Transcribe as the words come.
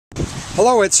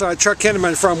Hello, it's Chuck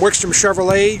Kinnaman from Wickstrom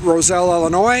Chevrolet, Roselle,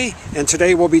 Illinois, and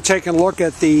today we'll be taking a look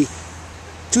at the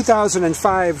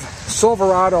 2005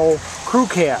 Silverado Crew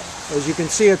Cab. As you can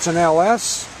see, it's an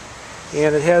LS,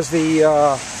 and it has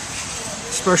the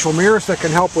special mirrors that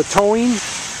can help with towing,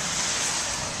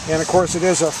 and of course it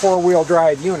is a four-wheel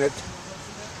drive unit,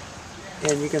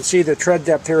 and you can see the tread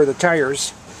depth here of the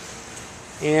tires.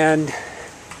 And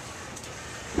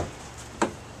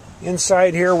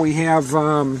inside here we have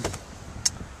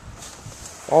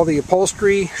all the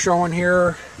upholstery shown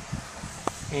here,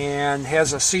 and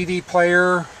has a CD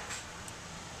player,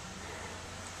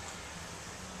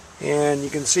 and you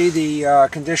can see the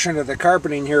condition of the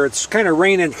carpeting here. It's kind of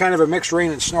raining, kind of a mixed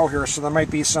rain and snow here, so there might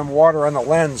be some water on the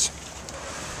lens.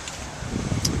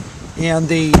 And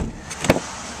the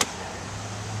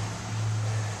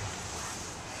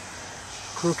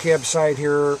crew cab side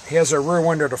here has a rear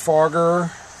window defogger,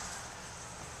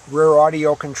 rear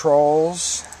audio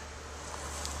controls,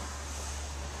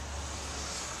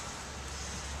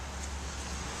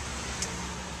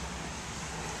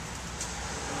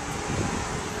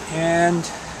 and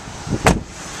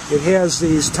it has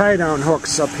these tie-down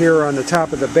hooks up here on the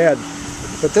top of the bed.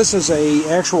 But this is a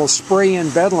actual spray-in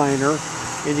bed liner,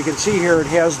 and you can see here it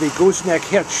has the gooseneck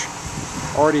hitch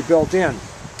already built in.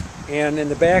 And in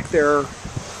the back there,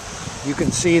 you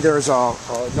can see there's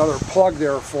another plug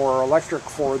there for electric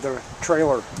for the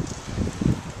trailer.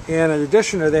 And in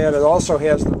addition to that, it also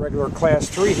has the regular Class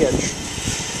 3 hitch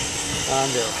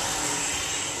on there.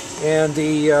 And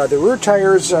the rear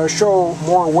tires show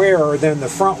more wear than the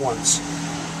front ones,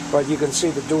 but you can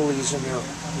see the dualies in there.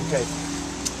 Okay.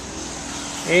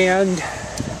 And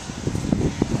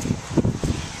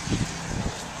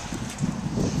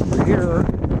here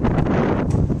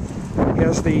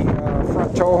has the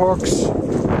front tow hooks.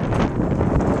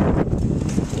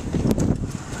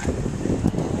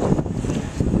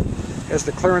 Has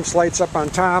the clearance lights up on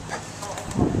top.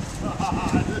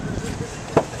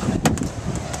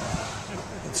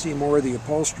 See more of the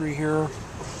upholstery here.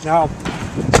 Now,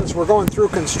 since we're going through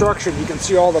construction, you can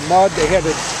see all the mud. They had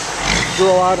to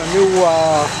drill out a new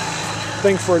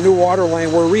thing for a new water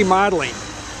lane. We're remodeling,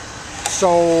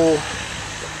 so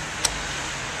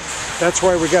that's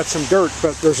why we got some dirt.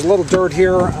 But there's a little dirt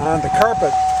here on the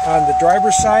carpet on the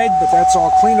driver's side, but that's all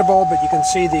cleanable. But you can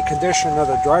see the condition of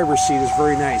the driver's seat is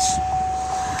very nice.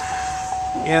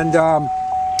 And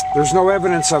there's no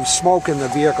evidence of smoke in the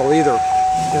vehicle either.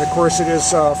 And of course it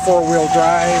is four-wheel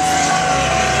drive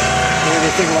and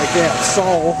anything like that.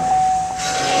 So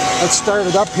let's start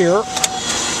it up here.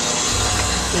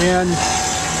 And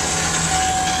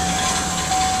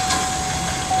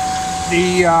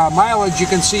the mileage you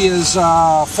can see is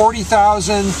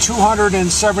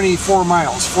 40,274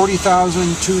 miles.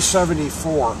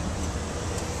 40,274.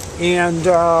 And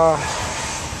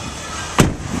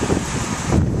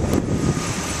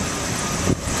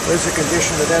there's the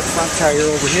condition of that front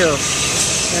tire over here.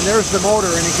 And there's the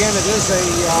motor. And again, it is a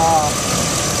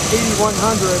 8100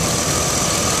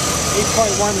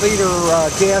 8.1 liter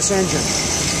gas engine.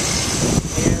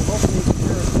 And hopefully you can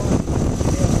hear it run.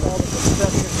 It has all the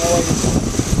construction noise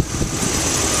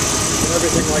and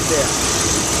everything like that.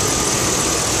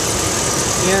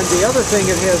 And the other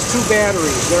thing, it has two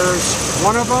batteries. There's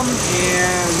one of them,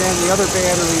 and then the other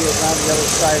battery is on the other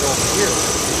side over here.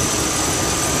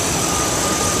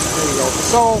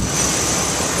 So,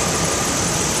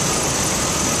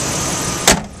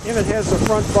 and it has the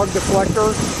front bug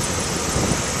deflector,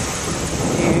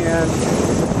 and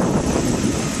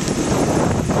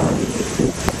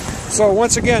so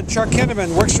once again, Chuck Kinnaman,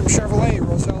 Wickstrom Chevrolet,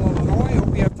 Roselle, Illinois.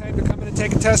 Hope you have time to come in and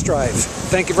take a test drive.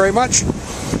 Thank you very much.